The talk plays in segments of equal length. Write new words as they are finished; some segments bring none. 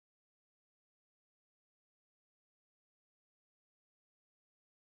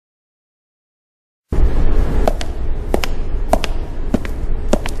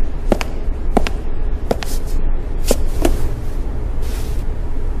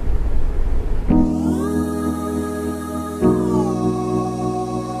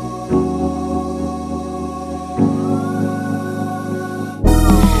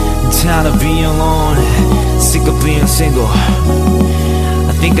alone, sick of being single.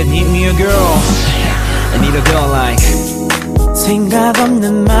 I think I need me a girl. I need a girl like 생각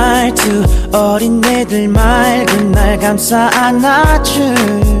없는 말투 어린애들 맑은 날 감싸 안아줄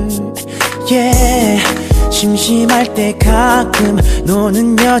yeah. 심심할 때 가끔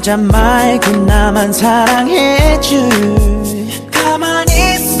노는 여자 말고 나만 사랑해줄 가만히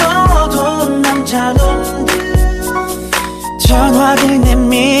있어도 남자놈들 전화를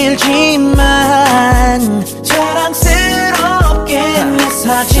내밀지만 자랑스럽게 내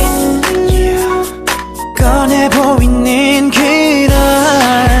사진 꺼내 보이는 그런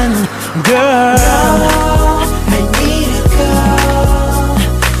girl I need a girl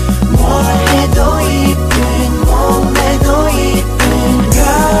뭘 해도 이쁜 몸매도 이쁜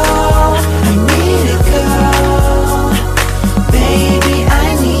girl I need a girl baby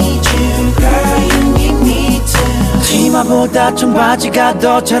I need you girl you need me too 치마보다 청바지가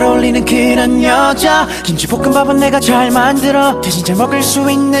더 잘 어울리는 그런 여자 김치볶음밥은 내가 잘 만들어 대신 잘 먹을 수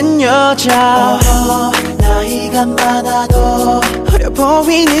있는 여자 나이가 많아도 어려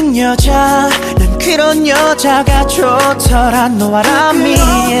보이는 여자 난 그런 여자가 좋더라 너와라미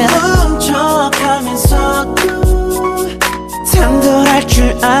귀여운 척하면서도 상돌할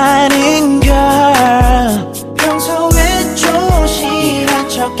줄 아는 걸 평소에 조심한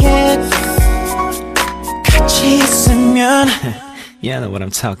척해도 같이 있으면 You know what I'm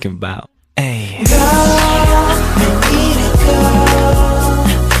talking about. Ay. Girl, I need a girl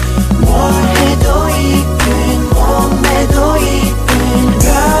뭘 해도 이쁜 몸매도 이쁜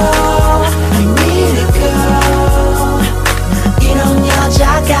girl I need a girl 이런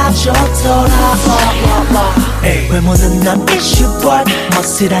여자가 좋더라 외모는 난 issue but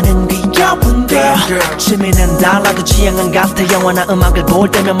멋이라는 귀여운 girl 취미는 달라도 취향은 같아 영화나 음악을 볼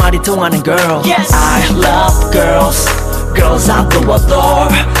때면 말이 통하는 girl yes. I love girls Girls I do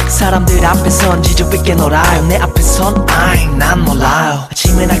adore 사람들 앞에선 지저귀게 놀아요 내 앞에선 아잉 난 몰라요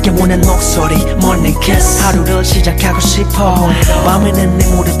아침에 낮게 보낸 목소리 morning kiss 하루를 시작하고 싶어 밤에는 내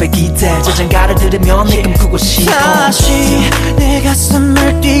무릎에 기대 저장가를 들으면 내 꿈꾸고 싶어 다시 내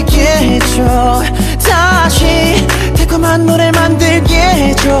가슴을 뛰게 해줘 다시 달콤한 노래 만들게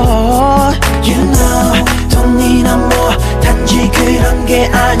해줘 You know 돈이나 뭐 단지 그런 게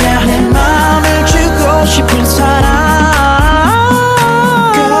아냐 내 마음을 주고 싶은 사람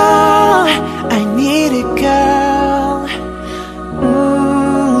Girl, I need a girl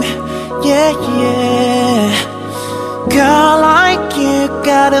yeah, yeah Girl like you,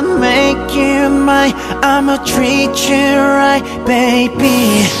 gotta make you mine I'ma treat you right,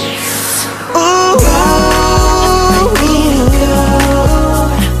 baby Ooh